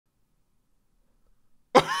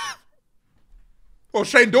Well,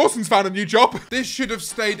 Shane Dawson's found a new job. This should have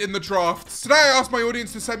stayed in the drafts. Today, I asked my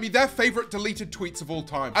audience to send me their favorite deleted tweets of all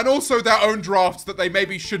time. And also their own drafts that they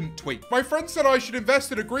maybe shouldn't tweet. My friend said I should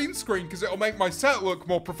invest in a green screen because it'll make my set look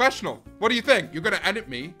more professional. What do you think? You're gonna edit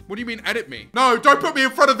me? What do you mean edit me? No, don't put me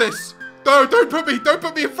in front of this. No, don't put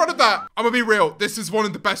me in front of that. I'm gonna be real. This is one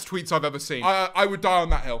of the best tweets I've ever seen. I would die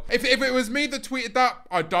on that hill. If it was me that tweeted that,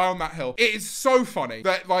 I'd die on that hill. It is so funny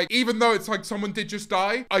that, like, even though it's like someone did just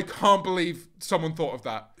die, I can't believe someone thought of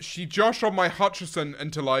that. She Josh on my Hutchison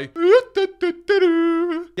until I...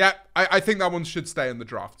 Yeah, I think that one should stay in the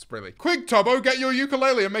drafts, really. Quick, Tubbo, get your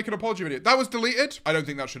ukulele and make an apology video. That was deleted. I don't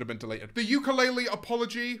think that should have been deleted. The ukulele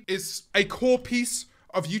apology is a core piece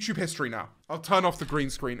of YouTube history now. I'll turn off the green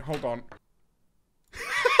screen. Hold on.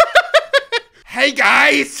 Hey,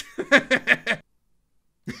 guys! Alright,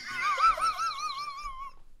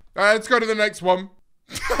 let's go to the next one.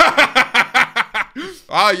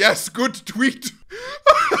 Ah, yes, good tweet.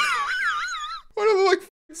 What are like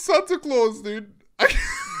Santa Claus, dude?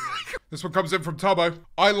 This one comes in from Tubbo.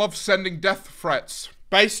 I love sending death threats.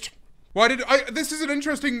 Based. Why did this is an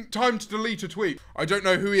interesting time to delete a tweet. I don't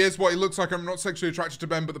know who he is, what he looks like. I'm not sexually attracted to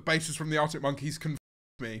men, but the bassist from the Arctic Monkeys confirmed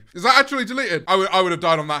me. Is that actually deleted? I would have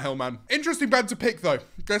died on that hill, man. Interesting band to pick, though.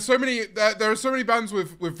 There's so many, there are so many bands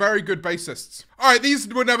with very good bassists. All right, these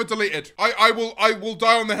were never deleted. I will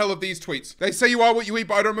die on the hill of these tweets. They say you are what you eat,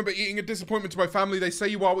 but I don't remember eating. A disappointment to my family. They say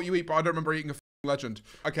you are what you eat, but I don't remember eating a legend.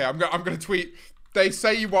 Okay, I'm gonna tweet. They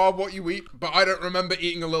say you are what you eat, but I don't remember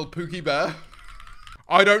eating a little Pookie Bear.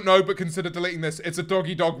 I don't know, but consider deleting this. It's a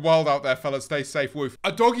doggy dog world out there, fellas. Stay safe, woof.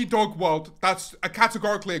 A doggy dog world. That's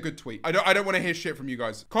categorically a good tweet. I don't want to hear shit from you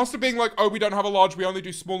guys. Costa being like, oh, we don't have a large. We only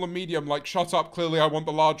do small and medium. Like, shut up. Clearly, I want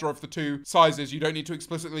the larger of the two sizes. You don't need to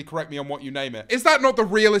explicitly correct me on what you name it. Is that not the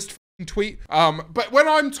realist tweet? But when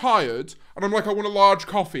I'm tired and I'm like, I want a large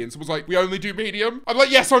coffee, and someone's like, we only do medium. I'm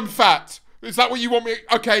like, yes, I'm fat. Is that what you want me?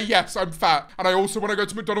 Okay, yes, I'm fat. And I also, when I go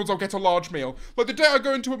to McDonald's, I'll get a large meal. Like the day I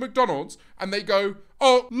go into a McDonald's and they go,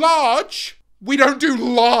 oh, large? We don't do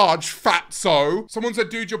large, fatso. Someone said,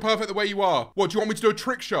 dude, you're perfect the way you are. What, do you want me to do a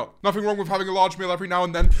trick shot? Nothing wrong with having a large meal every now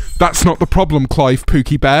and then. That's not the problem, Clive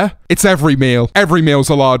Pookie Bear. It's every meal. Every meal's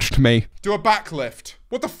a large to me. Do a backlift.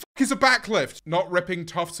 What the fuck is a backlift? Not ripping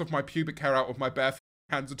tufts of my pubic hair out of my bare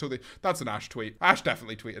hands until they... That's an Ash tweet. Ash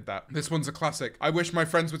definitely tweeted that. This one's a classic. I wish my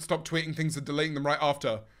friends would stop tweeting things and deleting them right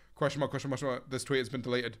after. Question mark, question mark, question mark. This tweet has been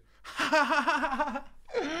deleted.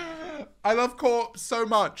 I love Corpse so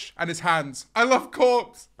much. And his hands. I love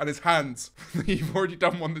Corpse. And his hands. You've already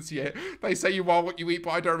done one this year. They say you are what you eat,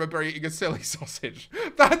 but I don't remember eating a silly sausage.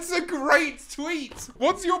 That's a great tweet.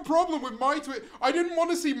 What's your problem with my tweet? I didn't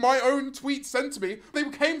want to see my own tweets sent to me. They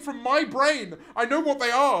came from my brain. I know what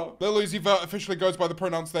they are. Lil Uzi Vert officially goes by the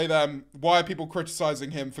pronouns they, them. Why are people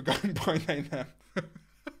criticizing him for going by they, them?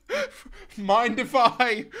 Mind if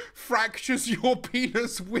I fractures your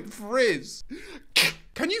penis with Riz?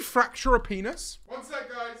 Can you fracture a penis? One sec,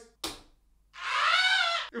 guys.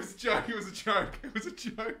 It was a joke, it was a joke, it was a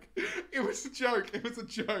joke. It was a joke, it was a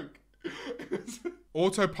joke.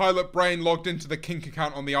 Autopilot brain logged into the kink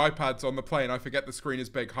account on the iPads on the plane. I forget the screen is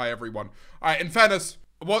big. Hi, everyone. All right, in fairness,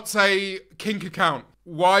 what's a kink account?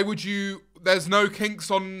 Why would you... There's no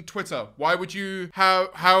kinks on Twitter. Why would you...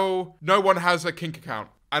 How... No one has a kink account.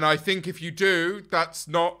 And I think if you do, that's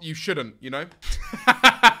not... You shouldn't, you know?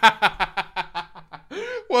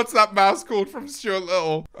 What's that mouse called from Stuart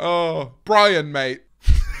Little? Oh, Brian, mate.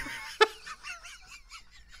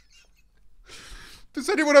 Does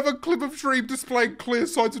anyone have a clip of Dream displaying clear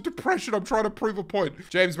signs of depression? I'm trying to prove a point.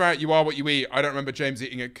 James Marriott, you are what you eat. I don't remember James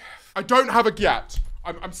eating it. I don't have a gyat.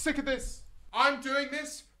 I'm sick of this. I'm doing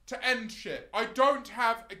this to end shit. I don't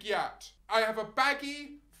have a gyat. I have a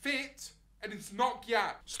baggy fit and it's not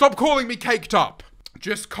gyat. Stop calling me caked up.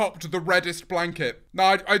 Just copped the reddest blanket.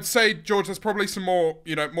 No, I'd say, George, there's probably some more,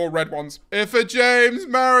 you know, more red ones. If a James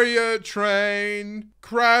Marriott train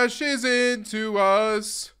crashes into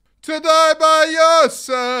us, to die by your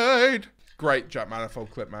side. Great Jack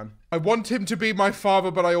Manifold clip, man. I want him to be my father,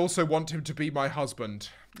 but I also want him to be my husband.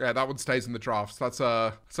 Yeah, that one stays in the drafts. That's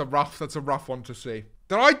a rough one to see.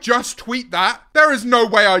 Did I just tweet that? There is no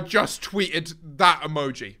way I just tweeted that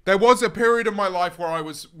emoji. There was a period of my life where I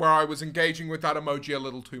was engaging with that emoji a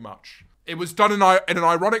little too much. It was done in an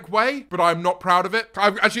ironic way, but I'm not proud of it.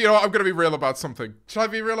 Actually, you know what? I'm gonna be real about something. Should I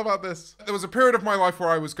be real about this? There was a period of my life where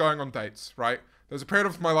I was going on dates, right? There was a period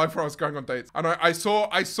of my life where I was going on dates, and I saw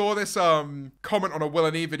this comment on a Will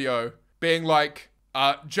and E video being like,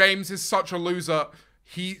 James is such a loser.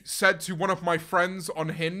 He said to one of my friends on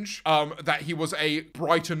Hinge that he was a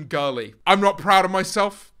Brighton girly. I'm not proud of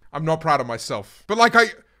myself. I'm not proud of myself. But like I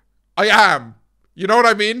am. You know what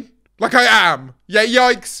I mean? Like I am. Yeah,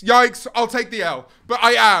 yikes, I'll take the L. But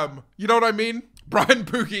I am. You know what I mean? Brian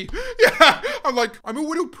Pookie. Yeah, I'm like, I'm a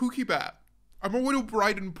little Pookie Bear. I'm a little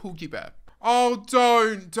Brighton Pookie Bear. Oh,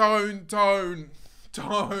 don't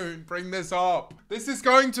bring this up. This is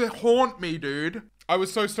going to haunt me, dude. I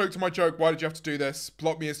was so stoked on my joke. Why did you have to do this?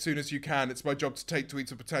 Block me as soon as you can. It's my job to take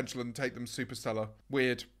tweets of potential and take them super stellar.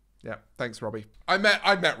 Weird. Yeah, thanks, Robbie. I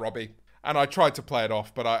met Robbie. And I tried to play it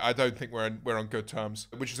off, but I don't think we're on good terms,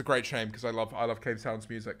 which is a great shame because I love Cave Sound's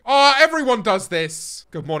music. Oh, everyone does this.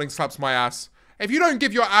 Good morning slaps my ass. If you don't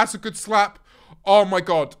give your ass a good slap, oh my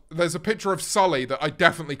God, there's a picture of Sully that I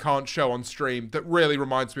definitely can't show on stream that really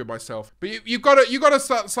reminds me of myself. But you gotta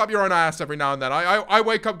slap your own ass every now and then. I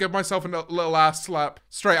wake up, give myself a little ass slap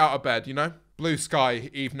straight out of bed, you know? Blue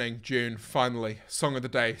sky, evening, June, finally. Song of the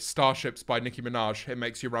day, Starships by Nicki Minaj. It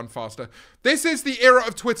makes you run faster. This is the era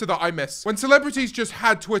of Twitter that I miss. When celebrities just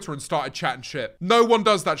had Twitter and started chatting shit. No one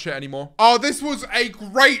does that shit anymore. Oh, this was a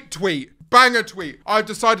great tweet. Banger tweet. I've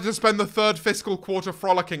decided to spend the third fiscal quarter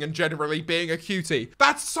frolicking and generally being a cutie.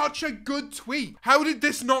 That's such a good tweet. How did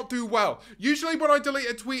this not do well? Usually when I delete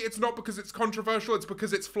a tweet, it's not because it's controversial, it's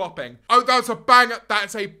because it's flopping. Oh, that's a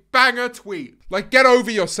banger tweet. Like, get over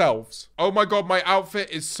yourselves. Oh my God, my outfit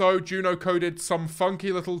is so Juno coded, some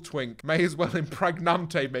funky little twink. May as well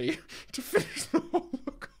impregnante me to finish the whole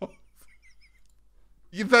look off.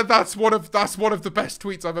 That's one of the best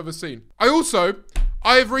tweets I've ever seen.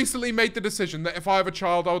 I have recently made the decision that if I have a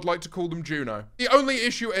child, I would like to call them Juno. The only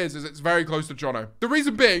issue is it's very close to Jono. The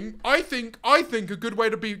reason being, I think a good way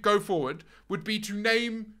to go forward would be to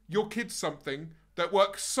name your kids something that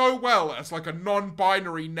works so well as like a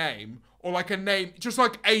non-binary name or like a name, just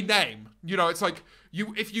like a name. You know, it's like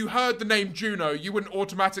if you heard the name Juno, you wouldn't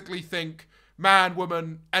automatically think man,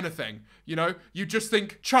 woman, anything. You know, you just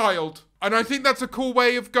think child. And I think that's a cool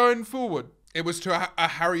way of going forward. It was to a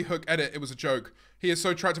Harry Hook edit. It was a joke. He is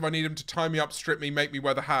so attractive, I need him to tie me up, strip me, make me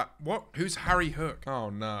wear the hat. What? Who's Harry Hook?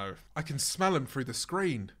 Oh no. I can smell him through the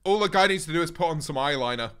screen. All the guy needs to do is put on some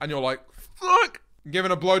eyeliner. And you're like, fuck.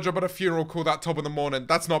 Giving a blowjob at a funeral, call that top of the morning.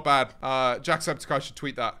 That's not bad. Jacksepticeye should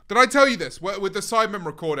tweet that. Did I tell you this? With the Sidemen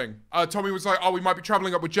recording, Tommy was like, oh, we might be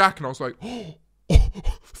traveling up with Jack. And I was like, oh,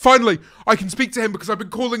 finally, I can speak to him because I've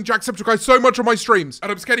been calling Jacksepticeye so much on my streams.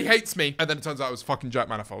 And I'm scared he hates me. And then it turns out it was fucking Jack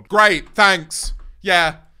Manifold. Great, thanks.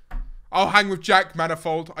 Yeah. I'll hang with Jack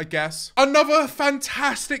Manifold, I guess. Another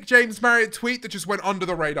fantastic James Marriott tweet that just went under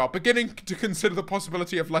the radar, beginning to consider the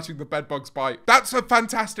possibility of letting the bedbugs bite. That's a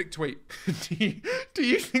fantastic tweet. Do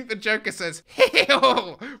you think the Joker says,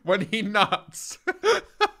 "Heyo," when he nuts?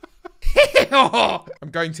 Heyo. I'm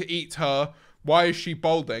going to eat her. Why is she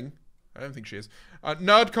balding? I don't think she is.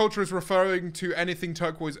 Nerd culture is referring to anything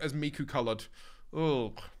turquoise as Miku colored.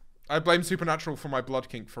 Ugh. I blame Supernatural for my blood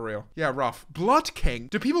kink, for real. Yeah, rough. Blood kink?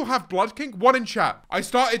 Do people have blood kink? One in chat. I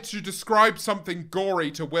started to describe something gory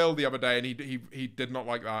to Will the other day, and he did not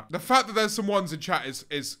like that. The fact that there's some ones in chat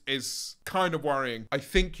is kind of worrying. I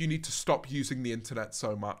think you need to stop using the internet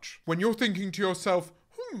so much. When you're thinking to yourself,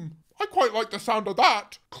 I quite like the sound of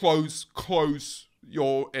that. Close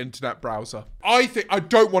your internet browser. I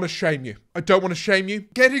don't want to shame you. I don't want to shame you.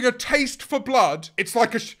 Getting a taste for blood, it's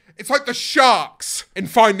like the sharks in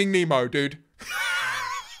Finding Nemo, dude.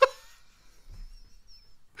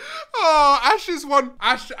 Oh, Ash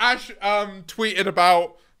tweeted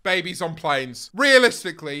about babies on planes.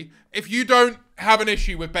 Realistically, if you don't have an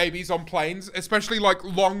issue with babies on planes, especially like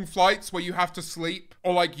long flights where you have to sleep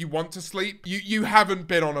or like you want to sleep, you haven't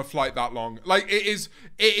been on a flight that long. Like it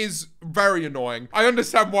is very annoying. I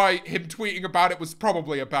understand why him tweeting about it was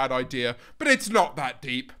probably a bad idea, but it's not that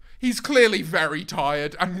deep. He's clearly very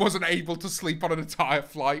tired and wasn't able to sleep on an entire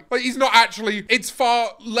flight. Like, he's not actually... It's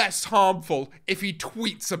far less harmful if he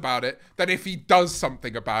tweets about it than if he does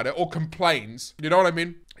something about it or complains. You know what I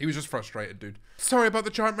mean? He was just frustrated, dude. Sorry about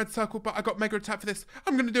the giant red circle, but I got mega attacked for this.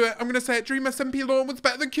 I'm gonna do it. I'm gonna say it. Dream SMP law was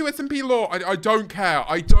better than QSMP law. I don't care.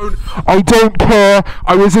 I don't care.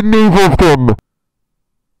 I was in neither of them.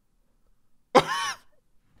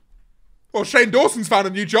 Well, Shane Dawson's found a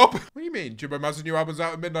new job. What do you mean? Jimbo Maz's new album's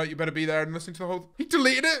out at midnight. You better be there and listen to the whole... He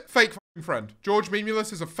deleted it? Fake fucking friend. George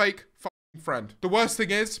Memulus is a fake fucking friend. The worst thing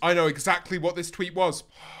is, I know exactly what this tweet was.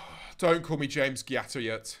 Don't call me James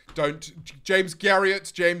Giattiot. Don't... James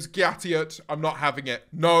Giattiot. I'm not having it.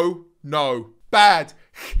 No. Bad.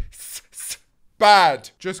 Bad.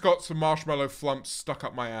 Just got some marshmallow flumps stuck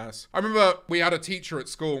up my ass. I remember we had a teacher at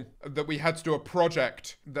school that we had to do a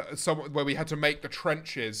project where we had to make the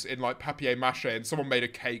trenches in like papier-mâché, and someone made a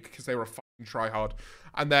cake because they were a fucking tryhard.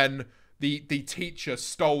 And then the teacher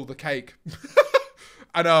stole the cake.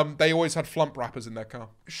 And they always had flump wrappers in their car.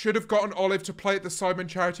 Should have gotten Olive to play at the Simon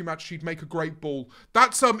charity match. She'd make a great ball.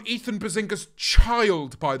 That's Ethan Bazinga's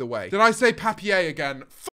child, by the way. Did I say papier again?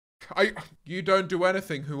 You don't do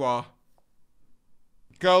anything, who are?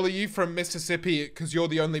 Girl, are you from Mississippi? Because you're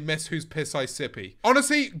the only miss whose piss I sippy.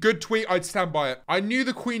 Honestly, good tweet, I'd stand by it. I knew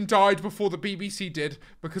the Queen died before the BBC did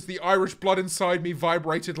because the Irish blood inside me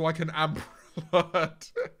vibrated like an amber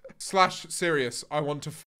alert. / serious, I want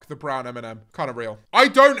to fuck the brown M&M. Kind of real. I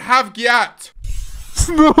don't have gyat!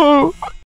 No!